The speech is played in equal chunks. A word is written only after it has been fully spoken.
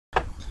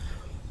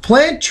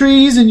Plant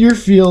trees in your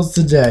fields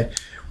today.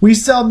 We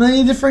sell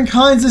many different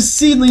kinds of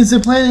seedlings to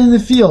plant in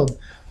the field.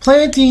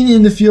 Planting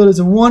in the field is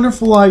a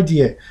wonderful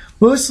idea,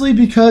 mostly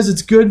because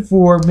it's good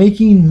for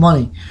making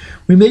money.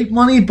 We make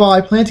money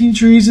by planting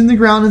trees in the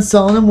ground and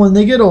selling them when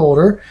they get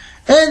older,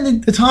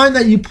 and the time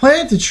that you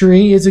plant a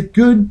tree is a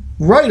good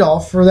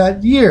write-off for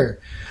that year.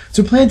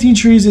 So planting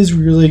trees is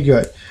really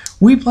good.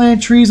 We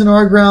plant trees in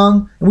our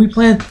ground, and we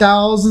plant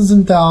thousands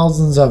and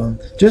thousands of them,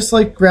 just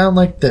like ground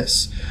like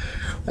this.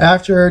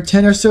 After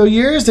 10 or so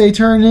years, they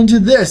turn into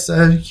this,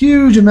 a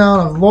huge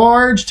amount of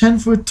large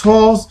 10-foot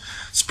tall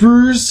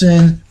spruce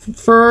and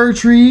fir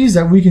trees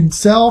that we can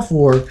sell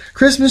for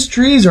Christmas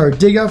trees or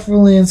dig up for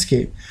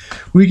landscape.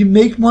 We can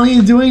make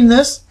money doing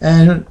this,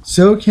 and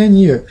so can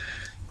you.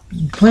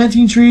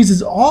 Planting trees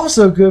is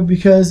also good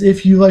because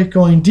if you like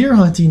going deer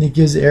hunting, it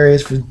gives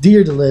areas for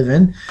deer to live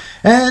in,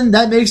 and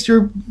that makes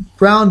your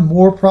ground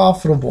more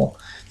profitable.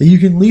 You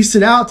can lease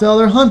it out to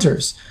other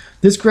hunters.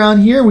 This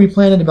ground here we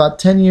planted about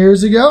 10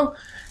 years ago,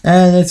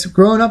 and it's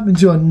grown up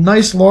into a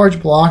nice large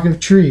block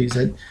of trees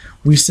that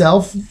we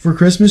sell for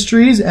Christmas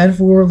trees and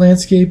for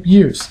landscape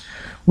use.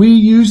 We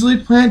usually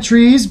plant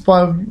trees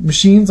by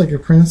machines like a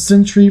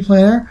Princeton tree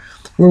planter,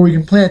 where we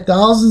can plant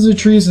thousands of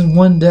trees in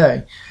one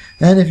day.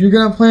 And if you're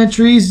going to plant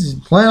trees,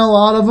 plant a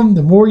lot of them.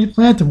 The more you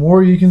plant, the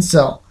more you can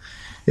sell.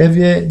 If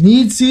you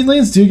need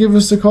seedlings, do give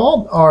us a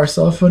call. Our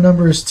cell phone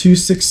number is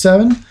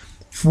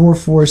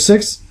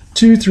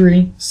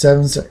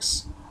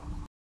 267-446-2376.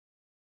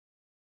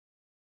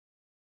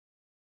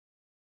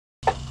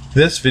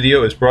 This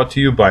video is brought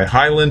to you by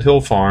Highland Hill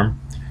Farm.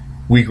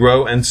 We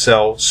grow and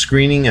sell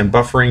screening and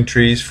buffering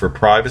trees for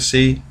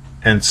privacy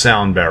and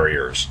sound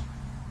barriers.